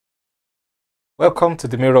Welcome to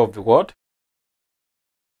the Mirror of the Word.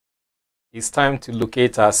 It's time to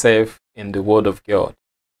locate ourselves in the Word of God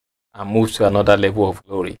and move to another level of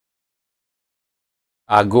glory.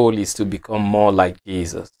 Our goal is to become more like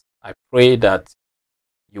Jesus. I pray that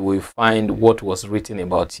you will find what was written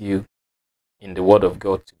about you in the Word of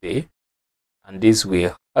God today, and this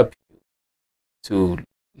will help you to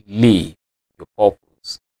live your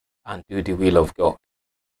purpose and do the will of God.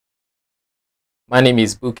 My name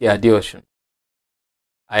is Bukky Adeosun.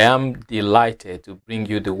 I am delighted to bring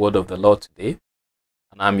you the word of the Lord today,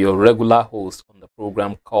 and I'm your regular host on the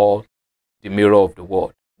program called The Mirror of the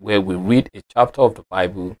Word, where we read a chapter of the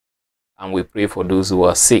Bible and we pray for those who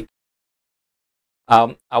are sick.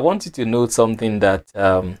 I want you to note something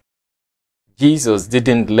that Jesus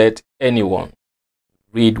didn't let anyone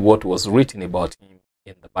read what was written about him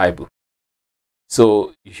in the Bible.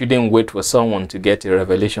 So you shouldn't wait for someone to get a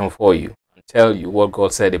revelation for you and tell you what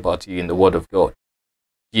God said about you in the Word of God.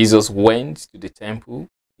 Jesus went to the temple.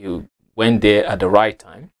 He went there at the right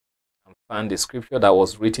time and found the scripture that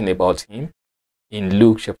was written about him in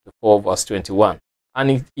Luke chapter 4 verse 21.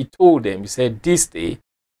 And he told them, he said, "This day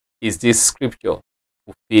is this scripture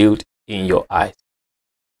fulfilled in your eyes."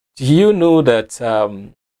 Do you know that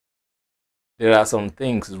there are some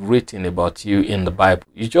things written about you in the Bible?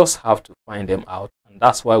 You just have to find them out. And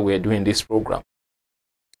that's why we're doing this program.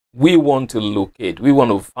 We want to locate, we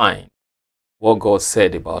want to find what God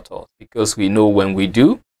said about us, because we know when we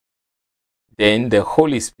do, then the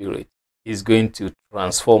Holy Spirit is going to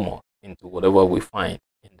transform us into whatever we find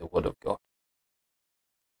in the Word of God.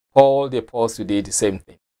 Paul the Apostle did the same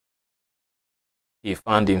thing. He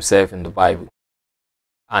found himself in the Bible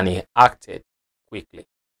and he acted quickly.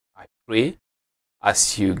 I pray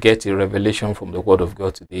as you get a revelation from the Word of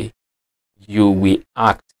God today, you will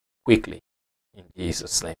act quickly in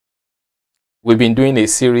Jesus' name. We've been doing a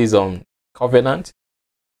series on covenant,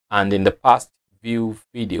 and in the past few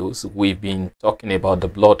videos we've been talking about the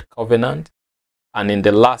blood covenant, and in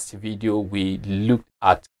the last video we looked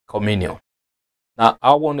at communion. Now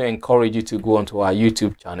I want to encourage you to go onto our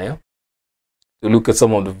YouTube channel to look at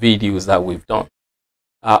some of the videos that we've done.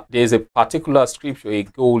 There's a particular scripture, a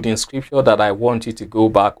golden scripture, that I want you to go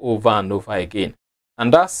back over and over again,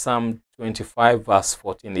 and that's Psalm 25 verse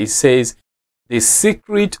 14. It says, "The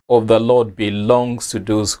secret of the Lord belongs to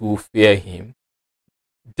those who fear him.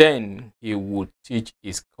 Then he would teach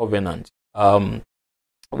his covenant."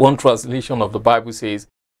 One translation of the Bible says,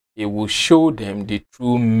 "He will show them the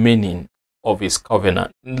true meaning of his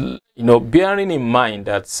covenant." You know, bearing in mind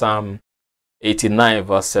that Psalm 89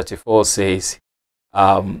 verse 34 says,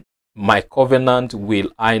 "My covenant will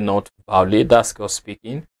I not violate," that's God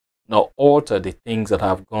speaking, "nor alter the things that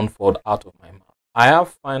have gone forth out of my mouth." I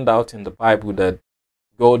have found out in the Bible that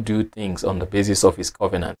God do things on the basis of his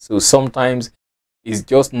covenant. So sometimes it's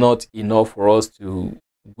just not enough for us to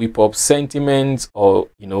whip up sentiments, or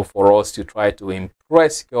for us to try to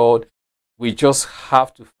impress God. We just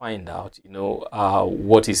have to find out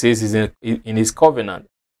what he says is in his covenant,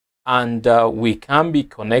 and we can be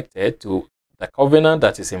connected to the covenant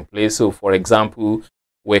that is in place. So for example,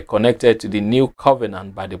 we're connected to the new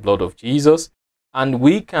covenant by the blood of Jesus. And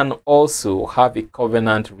we can also have a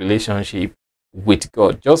covenant relationship with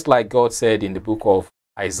God. Just like God said in the book of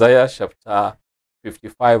Isaiah chapter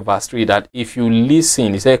 55 verse 3, that if you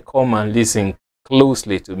listen, he said, "Come and listen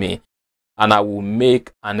closely to me, and I will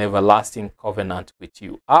make an everlasting covenant with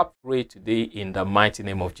you." I pray today in the mighty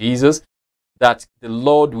name of Jesus that the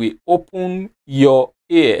Lord will open your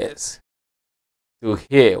ears to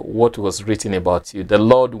hear what was written about you. The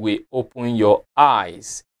Lord will open your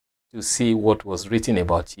eyes to see what was written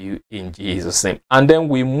about you in Jesus' name. And then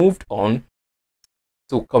we moved on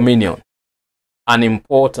to communion, an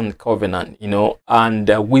important covenant,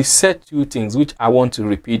 and we said two things which I want to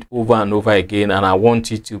repeat over and over again, and I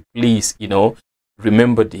want you to please,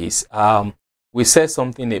 remember this. We said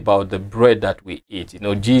something about the bread that we eat.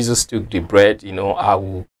 Jesus took the bread. I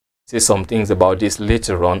will say some things about this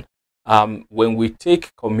later on. When we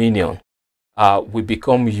take communion, we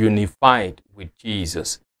become unified with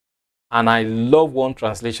Jesus. And I love one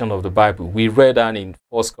translation of the Bible. We read that in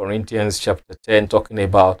 1Corinthians chapter 10, talking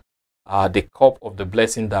about the cup of the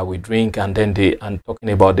blessing that we drink, and then talking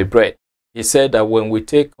about the bread. He said that when we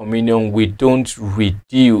take communion, we don't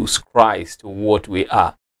reduce Christ to what we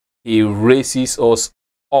are. He raises us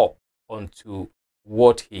up onto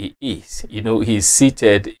what he is. He's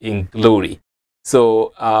seated in glory.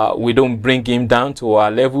 So we don't bring him down to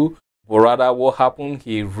our level, but rather what happened,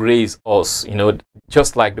 he raised us,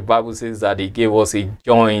 just like the Bible says that he gave us a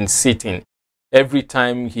joint sitting. Every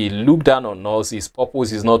time he looked down on us, his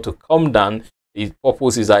purpose is not to come down, His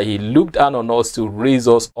purpose is that he looked down on us to raise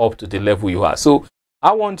us up to the level you are. So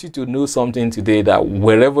I want you to know something today, that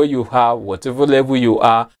wherever you are, whatever level you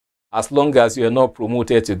are, as long as you are not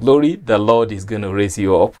promoted to glory, the Lord is going to raise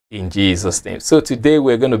you up in Jesus' name. So today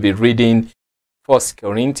we're going to be reading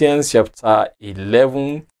 1Corinthians chapter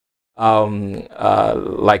 11.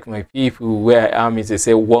 Like my people where I am, is they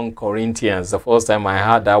say 1 Corinthians. The first time I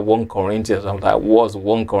heard that 1 Corinthians, I'm like, what's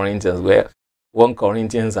 1 Corinthians? Well, 1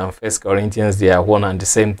 Corinthians and 1 Corinthians, they are one and the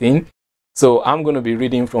same thing. So I'm going to be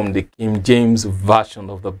reading from the King James Version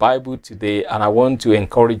of the Bible today, and I want to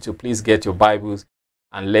encourage you, please get your Bibles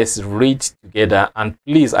and let's read together. And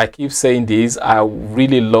please, I keep saying this, I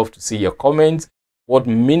really love to see your comments, what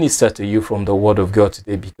ministered to you from the Word of God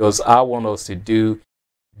today, because I want us to do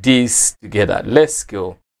this together. Let's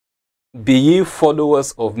go. Be ye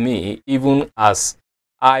followers of me, even as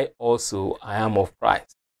I also I am of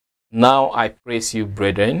Christ. Now I praise you,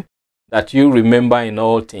 brethren, that you remember in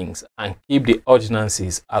all things, and keep the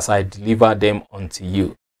ordinances as I deliver them unto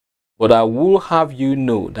you. But I will have you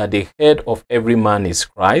know that the head of every man is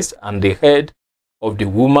Christ, and the head of the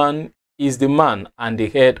woman is the man, and the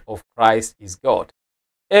head of Christ is God.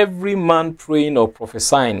 Every man praying or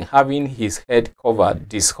prophesying, having his head covered,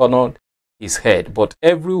 dishonored his head. But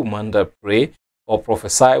every woman that pray or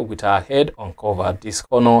prophesy with her head uncovered,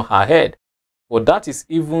 dishonor her head. For that is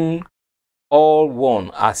even all one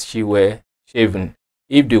as she were shaven.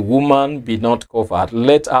 If the woman be not covered,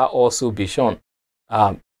 let her also be shorn.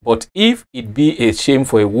 But if it be a shame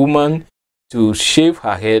for a woman to shave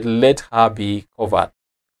her head, let her be covered.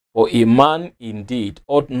 For a man indeed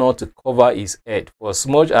ought not to cover his head, for as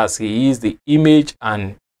much as he is the image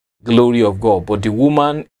and glory of God, but the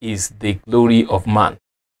woman is the glory of man.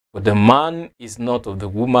 For the man is not of the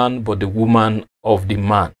woman, but the woman of the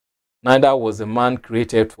man. Neither was the man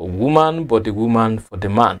created for woman, but the woman for the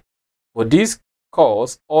man. For this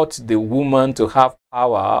cause ought the woman to have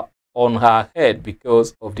power on her head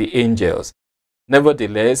because of the angels.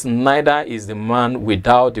 Nevertheless, neither is the man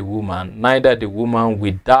without the woman, neither the woman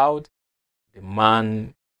without the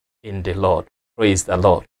man in the Lord. Praise the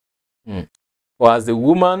Lord. For as the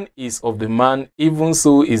woman is of the man, even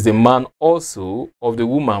so is the man also of the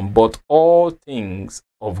woman, but all things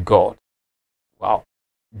of God. Wow.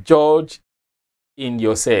 Judge in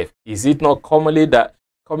yourself. Is it not commonly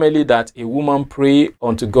that a woman pray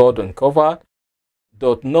unto God uncovered?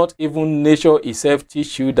 Doth not even nature itself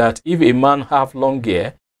teach you that if a man have long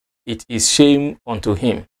hair, it is shame unto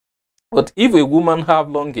him? But if a woman have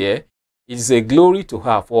long hair, it is a glory to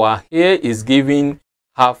her, for her hair is given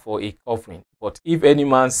her for a covering. But if any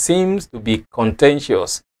man seems to be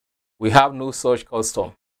contentious, we have no such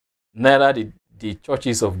custom, neither the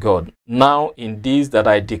churches of God. Now in this that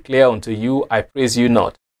I declare unto you, I praise you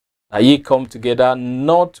not, that ye come together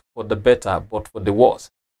not for the better, but for the worse.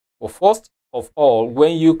 For first of all,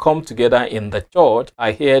 when you come together in the church,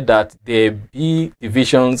 I hear that there be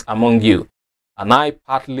divisions among you, and I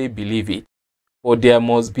partly believe it. For there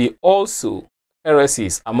must be also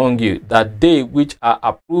heresies among you, that they which are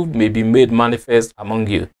approved may be made manifest among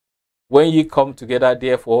you. When ye come together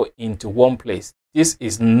therefore into one place, this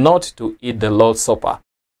is not to eat the Lord's Supper.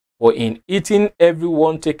 For in eating every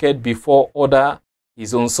one taketh before other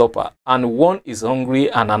his own supper, and one is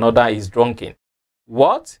hungry and another is drunken.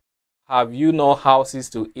 What? Have you no houses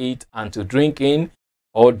to eat and to drink in?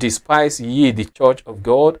 Or despise ye the church of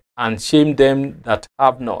God, and shame them that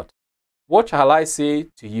have not? What shall I say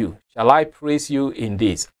to you? Shall I praise you in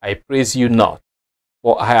this? I praise you not.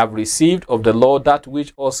 For I have received of the Lord that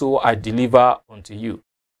which also I deliver unto you,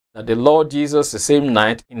 that the Lord Jesus, the same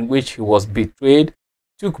night in which he was betrayed,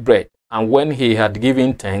 took bread, and when he had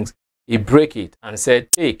given thanks, he brake it, and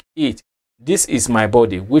said, Take, eat, this is my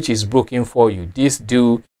body, which is broken for you. This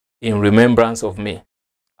do in remembrance of me.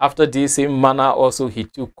 After this same manner also he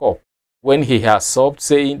took cup, when he had supped,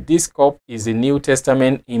 saying, This cup is the New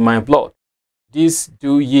Testament in my blood. This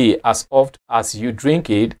do ye as oft as you drink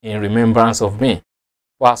it in remembrance of me.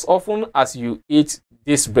 For as often as you eat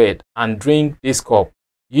this bread and drink this cup,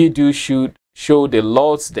 ye do should show the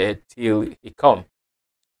Lord's death till he come.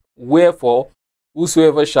 Wherefore,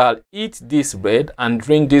 whosoever shall eat this bread and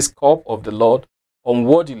drink this cup of the Lord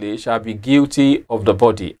unworthily shall be guilty of the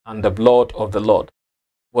body and the blood of the Lord.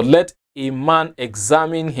 But let a man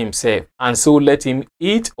examine himself, and so let him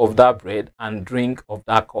eat of that bread and drink of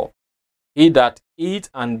that cup. He that eat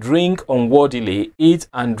and drink unworthily, eat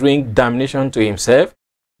and drink damnation to himself,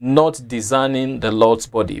 not discerning the Lord's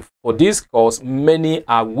body. For this cause many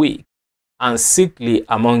are weak and sickly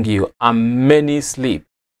among you, and many sleep.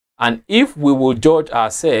 And if we will judge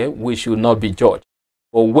ourselves, we should not be judged.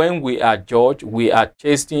 But when we are judged, we are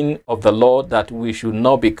chastened of the Lord, that we should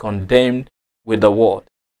not be condemned with the world.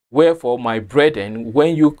 Wherefore, my brethren,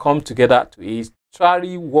 when you come together to eat,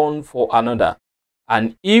 tarry one for another.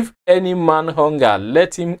 And if any man hunger,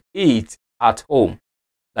 let him eat at home,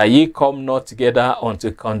 that ye come not together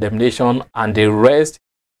unto condemnation, and the rest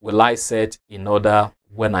will I set in order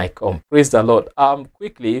when I come. Praise the Lord.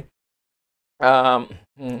 Quickly,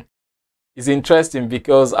 it's interesting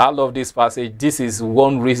because I love this passage. This is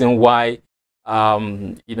one reason why,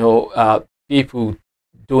 people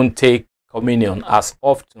don't take communion as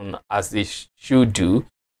often as they should do,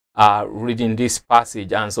 reading this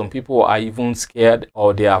passage. And some people are even scared,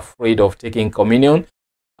 or they are afraid of taking communion,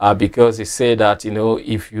 because they say that,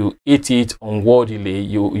 if you eat it unworthily,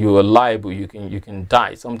 you are liable, you can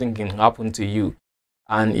die, something can happen to you.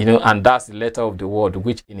 And and that's the letter of the word,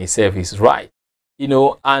 which in itself is right.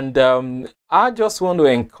 I just want to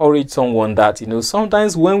encourage someone that,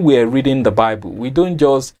 sometimes when we are reading the Bible, we don't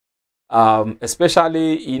just,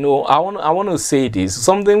 especially, I want to say this,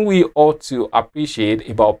 something we ought to appreciate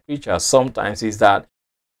about preachers sometimes is that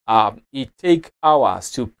it takes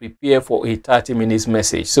hours to prepare for a 30 minutes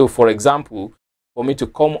message. So, for example, for me to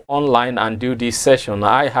come online and do this session,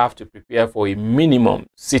 I have to prepare for a minimum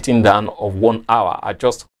sitting down of 1 hour. I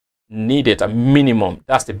just needed a minimum.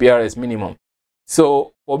 That's the BRS minimum.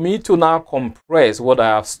 So for me to now compress what I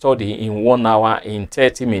have studied in 1 hour in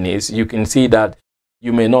 30 minutes, you can see that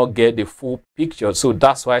you may not get the full picture. So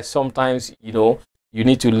that's why sometimes, you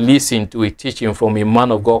need to listen to a teaching from a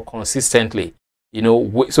man of God consistently,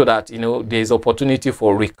 so that, there's opportunity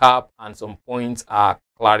for recap and some points are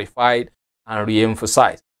clarified and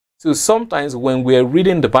re-emphasized. So sometimes when we're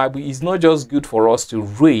reading the Bible, it's not just good for us to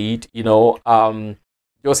read,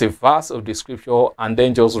 just a verse of the scripture and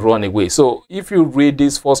then just run away. So if you read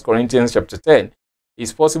this 1 Corinthians chapter 10,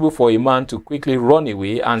 it's possible for a man to quickly run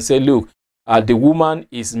away and say, look, the woman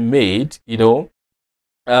is made, for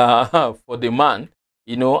the man,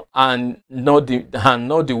 and not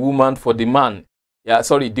the woman for the man. Yeah,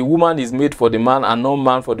 sorry, the woman is made for the man and not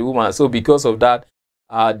man for the woman. So because of that,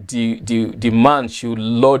 the man should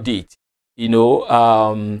lord it,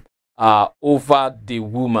 over the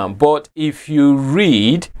woman. But if you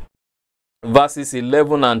read verses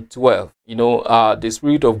 11 and 12, the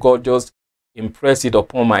Spirit of God just impressed it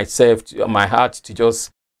upon my heart to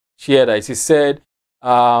just share that. He said,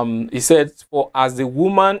 for as the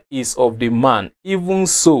woman is of the man, even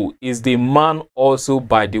so is the man also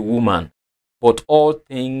by the woman. But all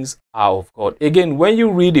things are of God. Again, when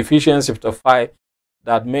you read Ephesians chapter 5,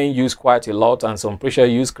 that men use quite a lot, and some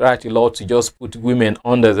preachers use quite a lot to just put women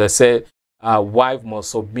under. They said, wife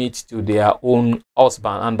must submit to their own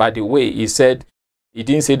husband. And by the way, he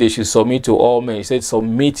didn't say they should submit to all men. He said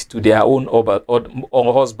submit to their own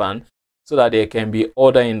husband, so that there can be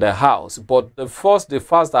order in the house. But the first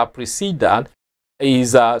that precedes that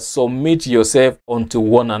is submit yourself unto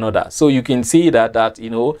one another. So you can see that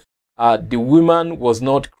the woman was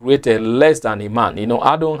not created less than a man.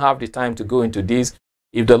 I don't have the time to go into this.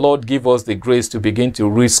 If the Lord give us the grace to begin to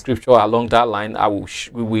read scripture along that line,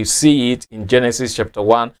 we will see it in Genesis chapter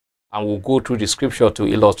 1, and we'll go through the scripture to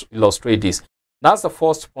illustrate this. That's the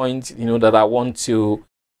first point, that I want to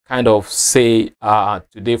kind of say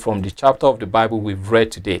today from the chapter of the Bible we've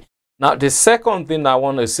read today. Now, the second thing I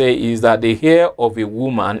want to say is that the hair of a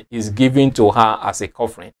woman is given to her as a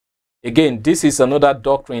covering. Again, this is another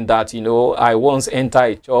doctrine that, I once entered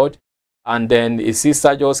a church, and then a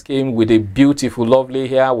sister just came with a beautiful, lovely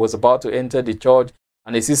hair, was about to enter the church,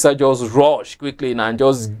 and the sister just rushed quickly and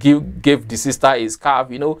just gave the sister a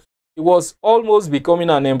scarf. It was almost becoming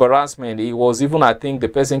an embarrassment. It was even, I think, the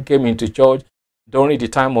person came into church during the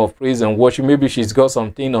time of praise and worship. Maybe she's got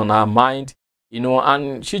something on her mind,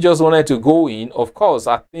 and she just wanted to go in. Of course,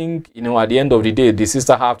 I think, at the end of the day, the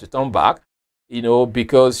sister have to turn back,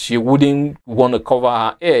 because she wouldn't want to cover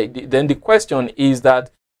her hair. Then the question is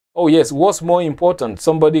that, oh yes, what's more important,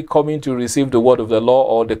 somebody coming to receive the word of the Lord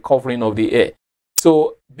or the covering of the hair?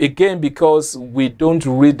 So again, because we don't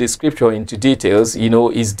read the scripture into details,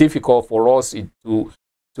 it's difficult for us to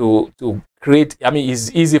create,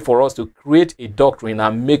 it's easy for us to create a doctrine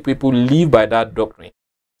and make people live by that doctrine.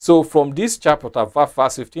 So from this chapter,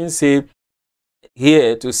 verse 15 say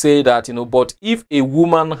here to say that, but if a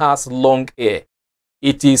woman has long hair,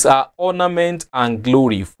 it is her ornament and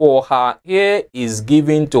glory, for her hair is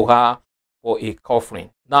given to her for a covering.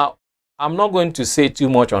 Now, I'm not going to say too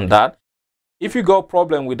much on that. If you got a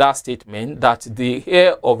problem with that statement, that the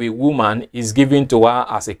hair of a woman is given to her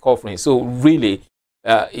as a covering, so really,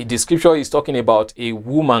 the scripture is talking about a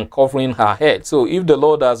woman covering her head. So if the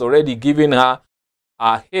Lord has already given her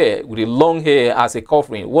her hair with a long hair as a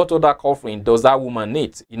covering. What other covering does that woman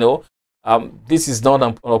need? You know, this is not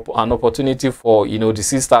an opportunity for, you know, the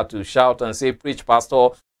sister to shout and say, preach, pastor,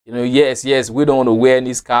 you know, yes, we don't want to wear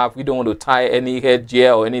any scarf, we don't want to tie any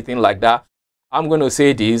headgear or anything like that. I'm going to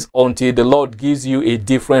say this until the Lord gives you a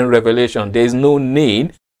different revelation. There is no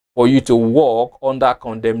need for you to walk under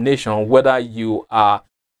condemnation, whether you are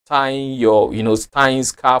tying your, you know, tying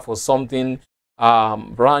scarf or something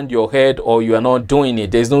around your head, or you are not doing it.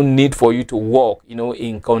 There's no need for you to walk, you know,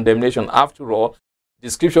 in condemnation. After all, the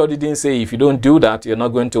scripture didn't say if you don't do that, you're not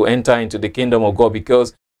going to enter into the kingdom of God,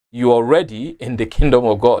 because you're already in the kingdom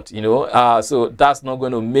of God, you know. So that's not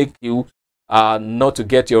going to make you not to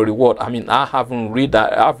get your reward. I mean, I haven't read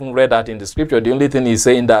that in the scripture. The only thing is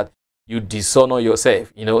saying that you dishonor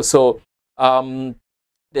yourself, you know. So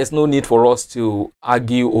there's no need for us to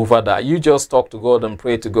argue over that. You just talk to God and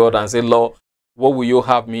pray to God and say, Lord, what will you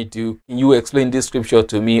have me do? Can you explain this scripture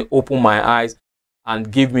to me? Open my eyes and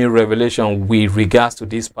give me revelation with regards to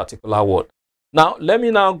this particular word. Now, let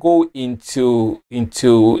me now go into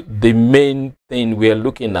the main thing we are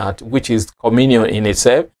looking at, which is communion in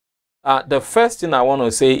itself. The first thing I want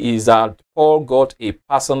to say is that Paul got a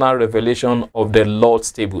personal revelation of the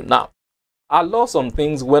Lord's table. Now, I love some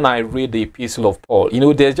things when I read the epistle of Paul. You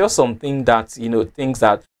know, there's just something that, you know, things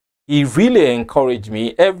that he really encouraged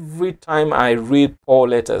me every time I read Paul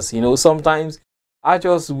letters. You know, sometimes I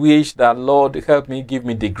just wish that Lord help me, give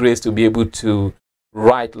me the grace to be able to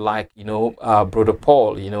write like, you know, Brother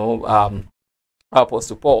Paul, you know,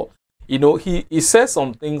 Apostle Paul. You know, he says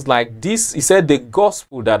some things like this. He said, the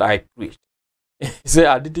gospel that I preached. He said,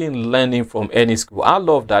 I didn't learn it from any school. I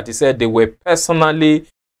love that. He said, they were personally,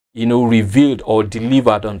 you know, revealed or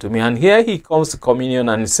delivered unto me. And here he comes to communion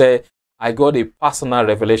and he said, I got a personal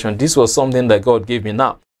revelation. This was something that God gave me.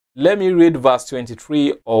 Now, let me read verse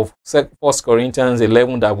 23 of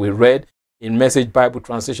 1Cor11 that we read in Message Bible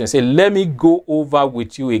Translation. Say, let me go over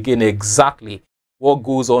with you again exactly what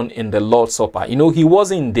goes on in the Lord's Supper. You know, he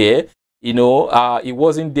wasn't there. You know, he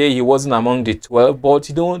wasn't there. He wasn't among the 12. But,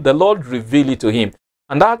 you know, the Lord revealed it to him.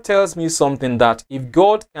 And that tells me something, that if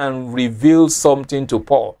God can reveal something to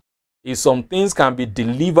Paul, if some things can be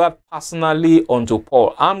delivered personally unto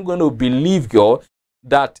Paul, I'm going to believe God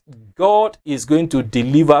that God is going to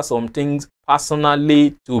deliver some things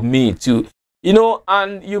personally to me too. You know,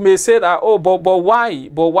 and you may say that, oh, but why?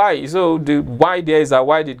 But why? So the why there is that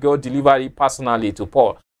why did God deliver it personally to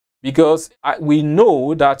Paul? Because we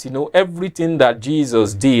know that, you know, everything that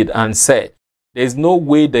Jesus did and said, there's no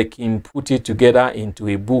way they can put it together into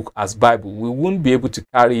a book as Bible. We wouldn't be able to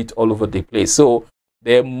carry it all over the place. So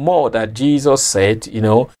there are more that Jesus said, you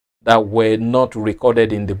know, that were not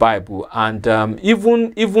recorded in the Bible. And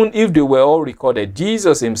even if they were all recorded,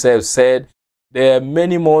 Jesus himself said, there are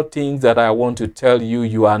many more things that I want to tell you.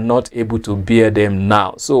 You are not able to bear them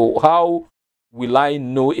now. So how will I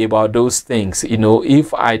know about those things, you know,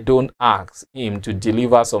 if I don't ask him to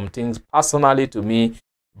deliver some things personally to me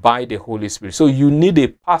by the Holy Spirit? So you need a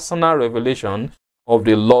personal revelation of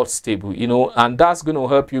the Lord's table, you know, and that's going to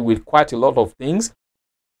help you with quite a lot of things.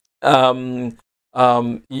 You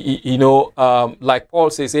know, like Paul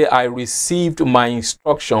says, I received my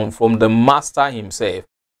instruction from the Master himself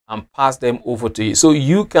and pass them over to you. So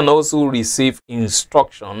you can also receive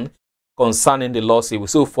instruction concerning the Lord's table.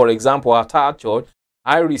 So for example, at our church,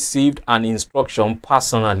 I received an instruction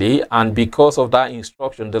personally, and because of that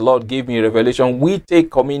instruction, the Lord gave me a revelation. We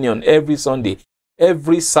take communion every Sunday.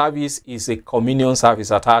 Every service is a communion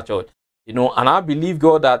service at our church. You know, and I believe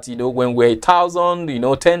God that, you know, when we're 1,000, you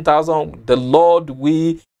know, 10,000, the Lord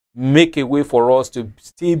will make a way for us to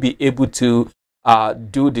still be able to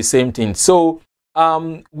do the same thing. So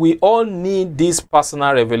we all need this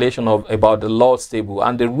personal revelation about the Lord's table.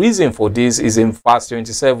 And the reason for this is in verse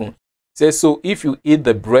 27. It says, so if you eat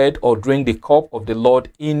the bread or drink the cup of the Lord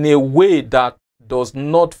in a way that does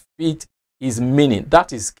not fit his meaning,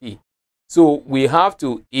 that is key. So we have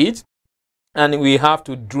to eat and we have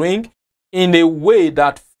to drink in a way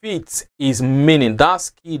that fits his meaning. That's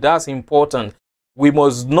key. That's important. We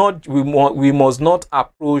must not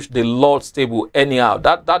approach the Lord's table anyhow.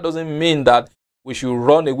 That doesn't mean that we should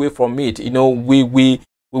run away from it. You know, we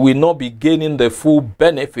will not be gaining the full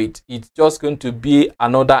benefit. It's just going to be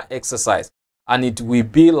another exercise, and it will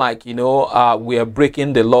be like, you know, we are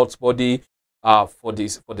breaking the Lord's body for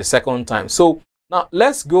the second time. So now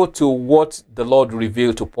let's go to what the Lord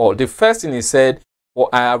revealed to Paul. The first thing he said, for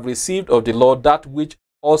I have received of the Lord that which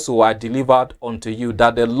also I delivered unto you,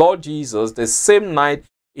 that the Lord Jesus, the same night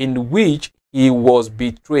in which he was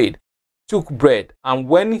betrayed, took bread, and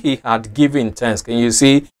when he had given thanks, can you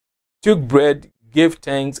see, took bread, gave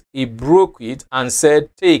thanks, he broke it and said,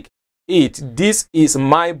 "Take, eat. This is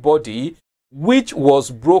my body, which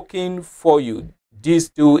was broken for you. This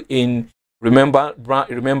do in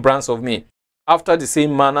remembrance of me." After the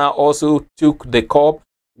same manner also took the cup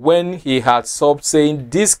when he had supped, saying,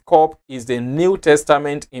 "This cup is the New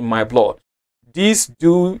Testament in my blood. This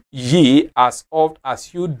do ye as oft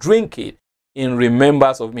as you drink it in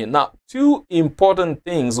remembrance of me." Now, two important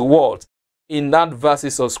things words in that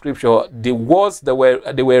verses of scripture. The words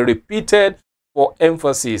that they were repeated for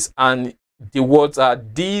emphasis, and the words are,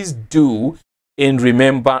 "These do in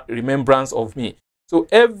remembrance of me." So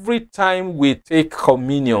every time we take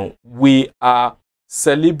communion, we are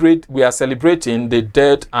celebrating the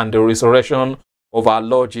death and the resurrection of our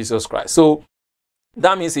Lord Jesus Christ. So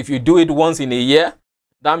that means if you do it once in a year,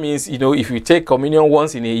 that means, if you take communion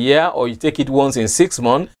once in a year, or you take it once in 6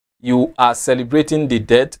 months, you are celebrating the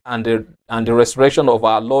death and the resurrection of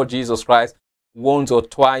our Lord Jesus Christ once or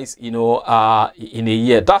twice, in a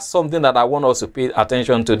year. That's something that I want us to pay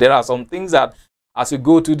attention to. There are some things that, as you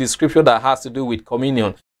go to the scripture that has to do with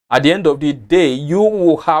communion, at the end of the day, you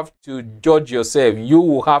will have to judge yourself. You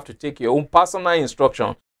will have to take your own personal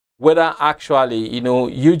instruction, whether actually,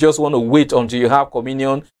 you just want to wait until you have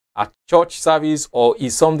communion at church service, or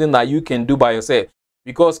is something that you can do by yourself.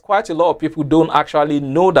 Because quite a lot of people don't actually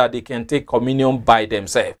know that they can take communion by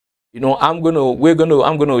themselves. I'm going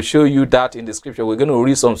to show you that in the scripture. We're going to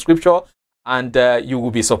read some scripture, and you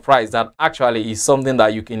will be surprised that actually is something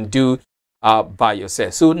that you can do by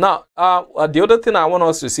yourself. So now, the other thing I want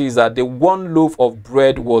us to see is that the one loaf of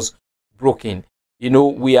bread was broken.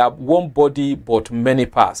 We have one body but many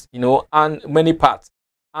parts, and many parts.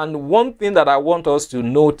 And one thing that I want us to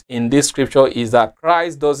note in this scripture is that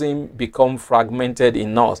Christ doesn't become fragmented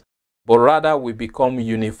in us, but rather we become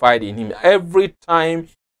unified in him. Every time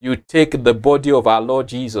you take the body of our Lord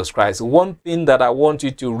Jesus Christ, one thing that I want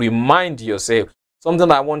you to remind yourself, something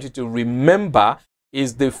I want you to remember,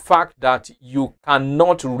 is the fact that you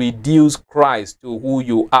cannot reduce Christ to who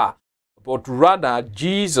you are, but rather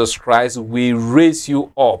Jesus Christ will raise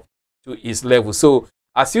you up to his level. So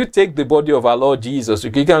as you take the body of our Lord Jesus,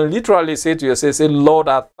 you can literally say to yourself, say, "Lord,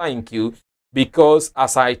 I thank you, because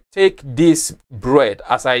as I take this bread,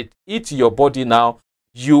 as I eat your body now,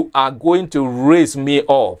 you are going to raise me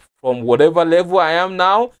up from whatever level I am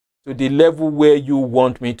now to the level where you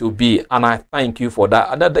want me to be. And I thank you for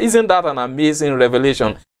that." And isn't that an amazing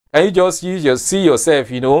revelation? Can you just see yourself,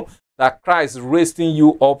 that Christ raising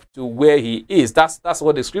you up to where he is? That's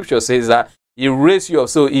what the scripture says, that he raised you up.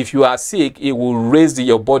 So if you are sick, he will raise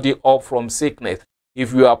your body up from sickness.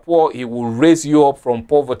 If you are poor, he will raise you up from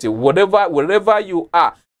poverty. Wherever you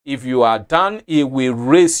are, if you are down, he will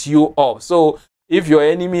raise you up. So if your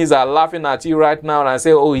enemies are laughing at you right now and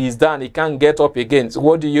say, "Oh, he's done, he can't get up again," so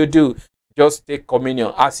what do? Just take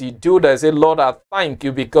communion. As you do that, say, "Lord, I thank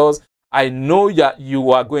you, because I know that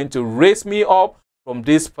you are going to raise me up from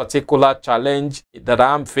this particular challenge that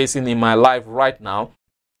I'm facing in my life right now,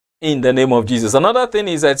 in the name of Jesus." Another thing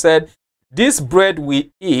is, I said, this bread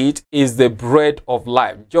we eat is the bread of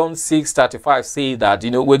life. John 6:35 say that,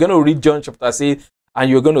 we're going to read John chapter 6, and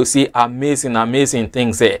you're going to see amazing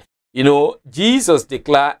things there. Jesus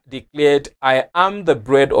declared, "I am the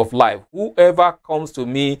bread of life. Whoever comes to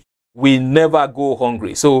me will never go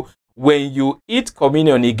hungry." So when you eat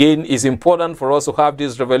communion, again, it's important for us to have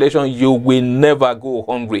this revelation: you will never go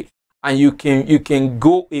hungry. And you can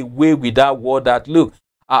go away with that word that, look,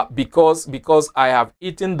 because I have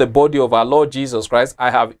eaten the body of our Lord Jesus Christ,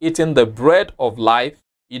 I have eaten the bread of life,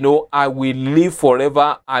 I will live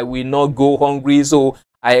forever. I will not go hungry. So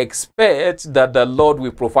I expect that the Lord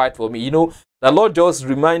will provide for me. The Lord just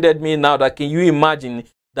reminded me now that, can you imagine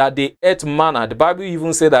that they ate manna? The Bible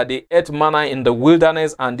even said that they ate manna in the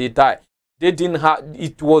wilderness and they died. They didn't have,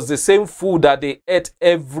 it was the same food that they ate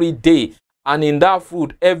every day. And in that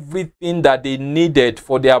food, everything that they needed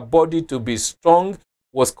for their body to be strong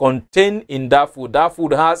was contained in that food. That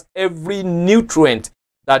food has every nutrient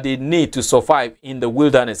that they need to survive in the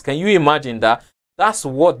wilderness. Can you imagine that? That's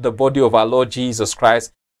what the body of our Lord Jesus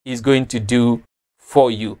Christ is going to do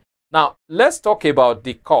for you. Now, let's talk about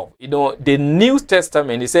the cup. The New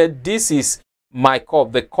Testament, he said, "This is my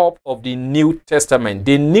cup, the cup of the New Testament."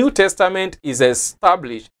 The New Testament is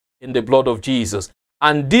established in the blood of Jesus.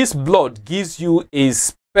 And this blood gives you a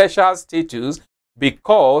special status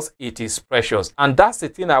because it is precious. And that's the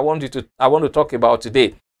thing I want to talk about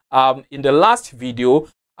today. In the last video,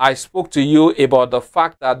 I spoke to you about the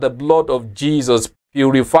fact that the blood of Jesus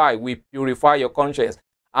will purify your conscience.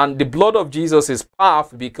 And the blood of Jesus is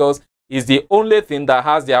powerful because it's the only thing that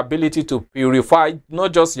has the ability to purify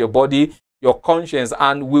not just your body, your conscience.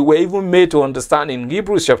 And we were even made to understand in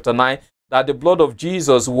Hebrews chapter 9 that the blood of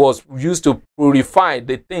Jesus was used to purify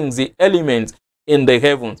the things, the elements in the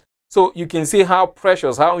heavens. So you can see how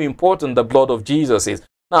precious, how important the blood of Jesus is.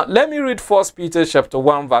 Now, let me read 1 Peter chapter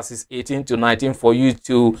 1, verses 18 to 19 for you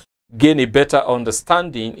to gain a better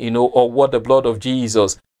understanding, of what the blood of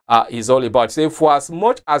Jesus is all about. Say, for as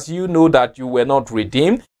much as you know that you were not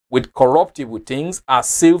redeemed with corruptible things as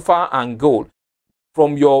silver and gold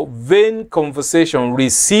from your vain conversation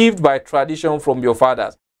received by tradition from your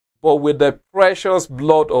fathers, but with the precious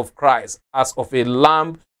blood of Christ, as of a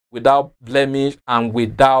lamb without blemish and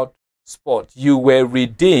without spot. You were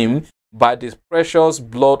redeemed by the precious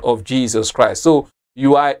blood of Jesus Christ. So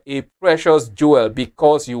you are a precious jewel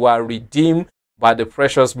because you are redeemed by the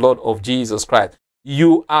precious blood of Jesus Christ.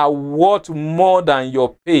 You are worth more than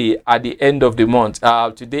your pay at the end of the month.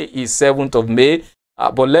 Today is 7th of May.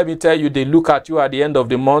 But let me tell you, they look at you at the end of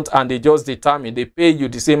the month and they just determine, they pay you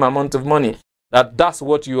the same amount of money. That's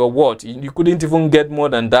what you are worth. You couldn't even get more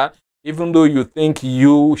than that, even though you think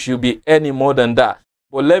you should be any more than that.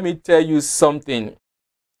 But let me tell you something.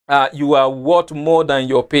 You are worth more than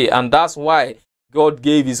your pay. And that's why God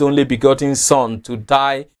gave his only begotten son to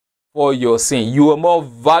die for your sin. You are more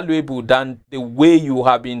valuable than the way you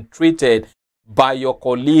have been treated by your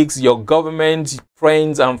colleagues, your government,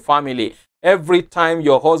 friends, and family. Every time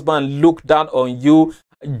your husband looked down on you,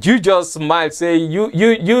 you just smile, say, you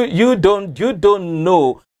don't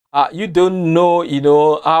know,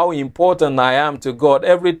 how important I am to God.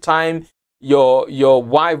 Every time your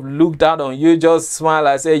wife looked down on you, just smile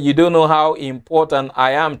and say, you don't know how important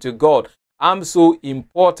I am to God. I'm so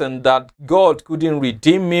important that God couldn't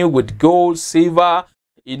redeem me with gold, silver.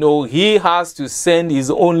 He has to send his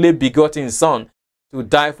only begotten son to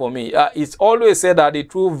die for me. It's always said that the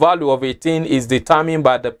true value of a thing is determined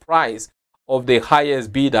by the price of the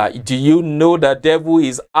highest bidder. Do you know the devil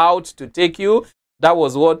is out to take you? That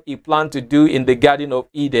was what he planned to do in the Garden of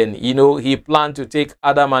Eden. He planned to take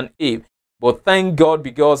Adam and Eve. But thank God,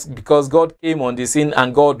 because God came on the scene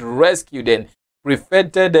and God rescued them,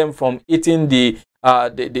 prevented them from eating the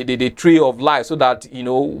tree of life, so that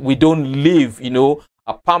we don't live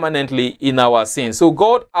permanently in our sin. So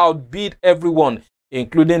God outbid everyone,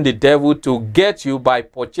 including the devil, to get you by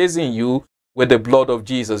purchasing you with the blood of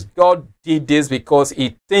Jesus. God did this because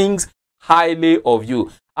he thinks highly of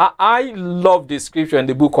you. I love the scripture in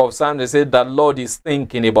the book of Psalms. They said that Lord is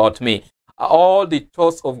thinking about me. All the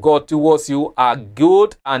thoughts of God towards you are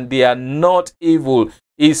good and they are not evil.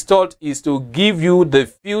 His thought is to give you the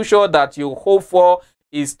future that you hope for.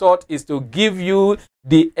 His thought is to give you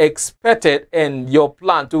the expected and your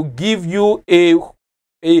plan, to give you a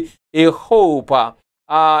hope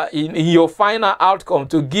in your final outcome,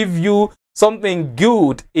 to give you something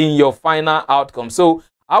good in your final outcome. So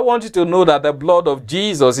I want you to know that the blood of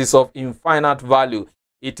Jesus is of infinite value.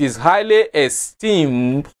 It is highly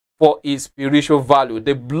esteemed for its spiritual value.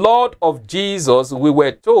 The blood of Jesus, we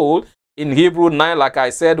were told in Hebrew 9, like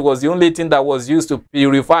I said, was the only thing that was used to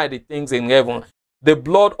purify the things in heaven. The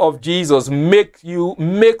blood of Jesus makes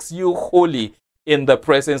you holy in the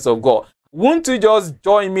presence of God. Won't you just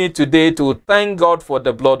join me today to thank God for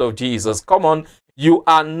the blood of Jesus? Come on, you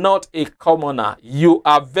are not a commoner. You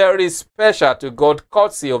are very special to God,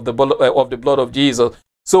 courtesy of the blood of Jesus.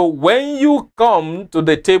 So when you come to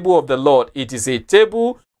the table of the Lord, it is a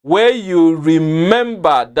table where you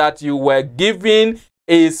remember that you were given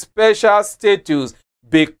a special status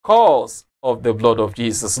because of the blood of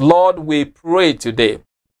Jesus. Lord, we pray today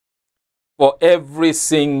for every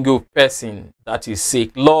single person that is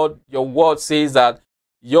sick. Lord, your word says that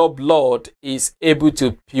your blood is able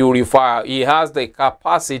to purify. It has the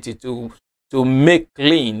capacity to make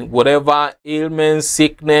clean whatever ailment,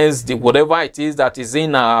 sickness, whatever it is that is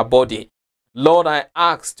in our body. Lord, I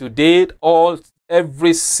ask today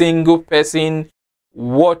every single person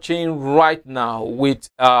watching right now with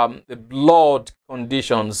the blood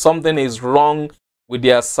condition, something is wrong with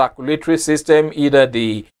their circulatory system, either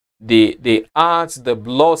the heart, the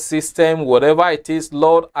blood system, whatever it is.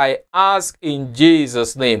 Lord, I ask in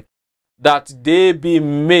Jesus' name that they be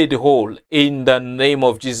made whole in the name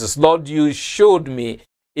of Jesus. Lord, you showed me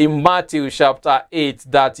in Matthew chapter 8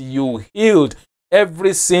 that you healed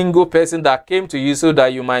every single person that came to you, so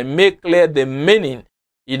that you might make clear the meaning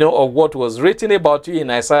of what was written about you in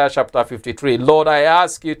Isaiah chapter 53. Lord, I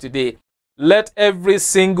ask you today, let every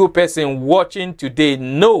single person watching today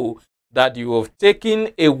know that you have taken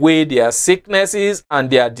away their sicknesses and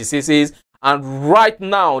their diseases. And right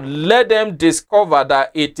now, let them discover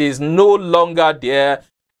that it is no longer there,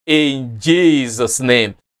 in Jesus'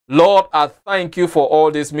 name. Lord, I thank you for all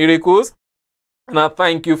these miracles. And I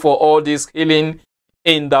thank you for all this healing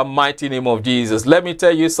in the mighty name of Jesus. Let me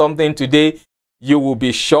tell you something today. You will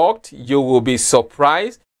be shocked. You will be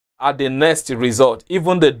surprised at the next result.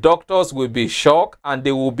 Even the doctors will be shocked and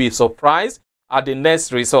they will be surprised at the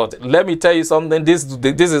next result. Let me tell you something. This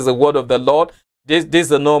is the word of the Lord.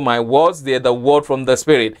 These are not my words. They are the word from the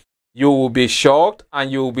Spirit. You will be shocked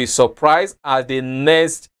and you will be surprised at the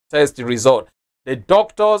next test result. The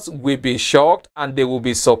doctors will be shocked and they will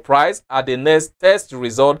be surprised at the next test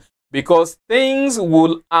result, because things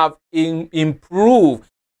will have improved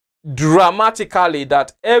dramatically,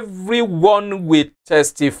 that everyone will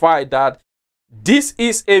testify that this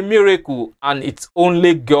is a miracle and it's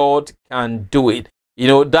only God can do it. You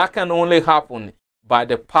know, that can only happen by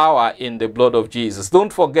the power in the blood of Jesus.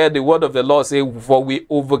 Don't forget the word of the Lord says, for we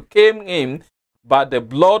overcame him by the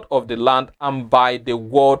blood of the Lamb and by the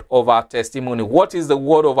word of our testimony. What is the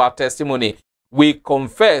word of our testimony? We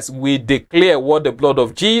confess, we declare what the blood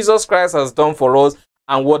of Jesus Christ has done for us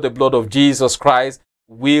and what the blood of Jesus Christ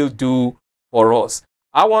will do for us.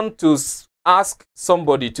 I want to ask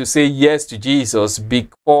somebody to say yes to Jesus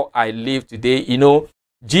before I leave today. You know,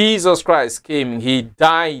 Jesus Christ came, he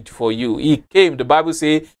died for you. He came, the Bible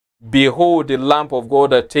says, behold the Lamb of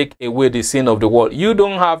God that take away the sin of the world. You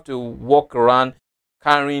don't have to walk around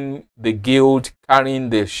carrying the guilt, carrying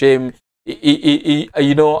the shame.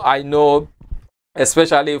 You know, I know,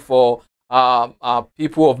 especially for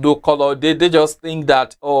people of no color, they just think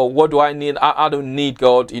that, oh, what do I need? I don't need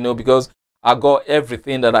God, you know, because I got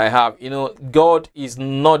everything that I have. You know, God is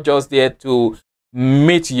not just there to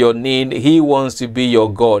meet your need. He wants to be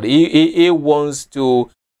your God. He wants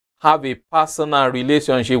to have a personal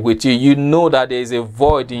relationship with you. You know that there is a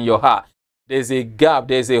void in your heart. There's a gap.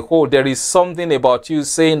 There's a hole. There is something about you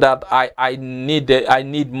saying that I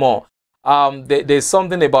need more. There's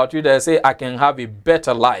something about you that say I can have a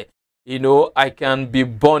better life. You know, I can be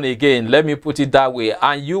born again. Let me put it that way.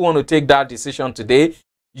 And you want to take that decision today.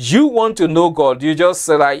 You want to know God. You just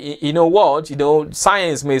say, like, you know what? You know,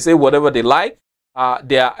 science may say whatever they like.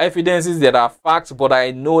 There are evidences, there are facts, but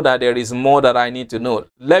I know that there is more that I need to know.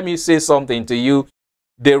 Let me say something to you.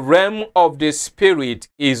 The realm of the spirit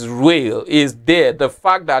is real, is there. The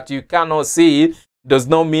fact that you cannot see it does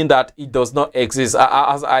not mean that it does not exist.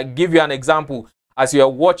 As I give you an example, as you are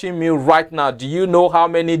watching me right now, do you know how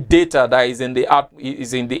many data that is in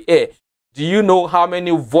the air? Do you know how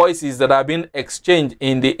many voices that are being exchanged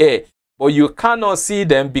in the air? But you cannot see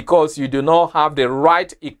them because you do not have the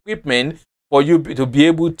right equipment for you to be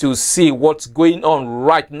able to see what's going on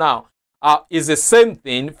right now. It's the same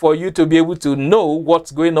thing for you to be able to know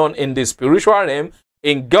what's going on in the spiritual realm,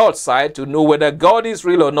 in God's side, to know whether God is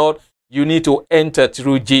real or not. You need to enter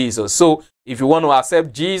through Jesus. So if you want to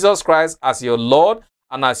accept Jesus Christ as your Lord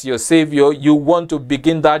and as your Savior, you want to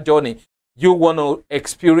begin that journey. You want to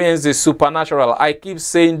experience the supernatural. I keep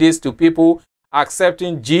saying this to people.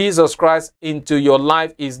 Accepting Jesus Christ into your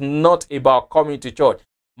life is not about coming to church.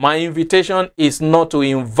 My invitation is not to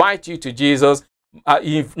invite you to Jesus,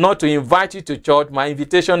 not to invite you to church. My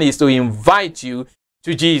invitation is to invite you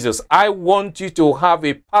to Jesus. I want you to have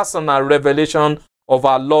a personal revelation of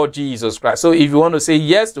our Lord Jesus Christ. So if you want to say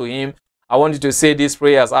yes to him, I want you to say these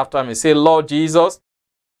prayers after me. Say, Lord Jesus,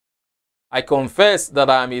 I confess that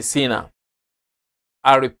I am a sinner.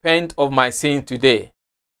 I repent of my sin today.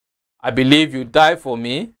 I believe you died for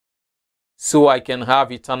me so I can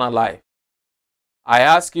have eternal life. I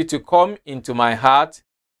ask you to come into my heart,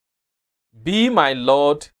 be my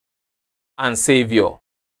Lord and Savior.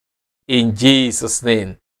 In Jesus'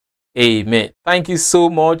 name, amen. Thank you so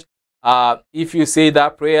much. If you say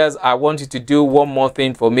that prayers, I want you to do one more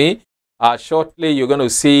thing for me. Shortly, you're going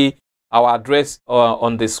to see our address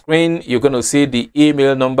on the screen. You're going to see the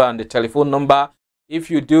email number and the telephone number.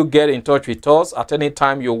 If you do get in touch with us at any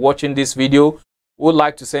time you're watching this video, we would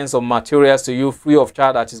like to send some materials to you free of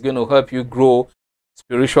charge that is going to help you grow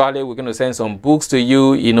spiritually. We're going to send some books to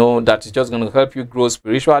you, you know, that is just going to help you grow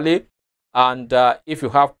spiritually. And if you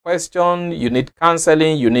have questions, you need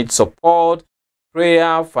counseling, you need support,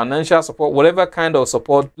 prayer, financial support, whatever kind of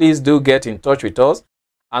support, please do get in touch with us.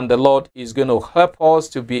 And the Lord is going to help us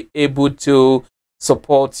to be able to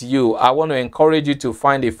support you. I want to encourage you to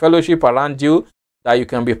find a fellowship around you that you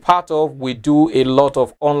can be part of. We do a lot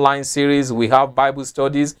of online series. We have Bible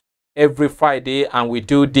studies every Friday, and we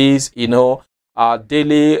do this, you know,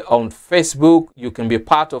 daily on Facebook. You can be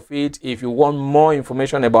part of it. If you want more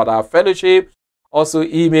information about our fellowship, also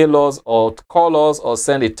email us or call us or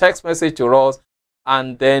send a text message to us,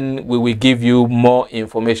 and then we will give you more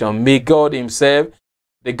information. May God himself,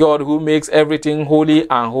 the God who makes everything holy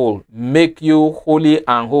and whole, make you holy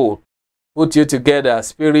and whole put you together,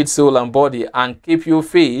 spirit, soul, and body, and keep you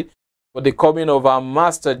fit for the coming of our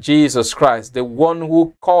Master Jesus Christ. The one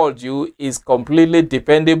who called you is completely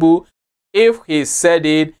dependable. If he said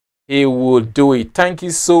it, he will do it. Thank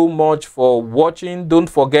you so much for watching. Don't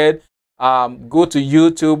forget, go to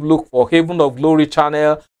YouTube, look for Haven of Glory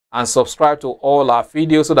channel, and subscribe to all our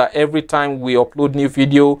videos so that every time we upload new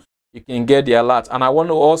video, you can get the alert. And I want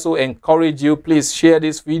to also encourage you, please share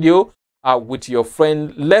this video with your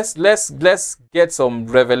friend. Let's get some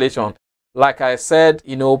revelation. Like I said,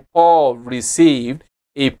 you know, Paul received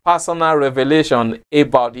a personal revelation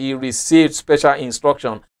about, he received special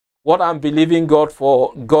instruction. What I'm believing God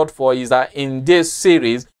for is that in this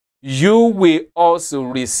series, you will also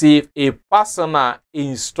receive a personal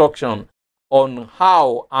instruction on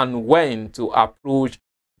how and when to approach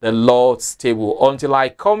the Lord's table. Until I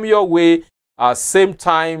come your way, same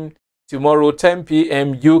time tomorrow, 10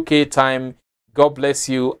 p.m. UK time. God bless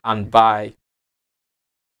you and bye.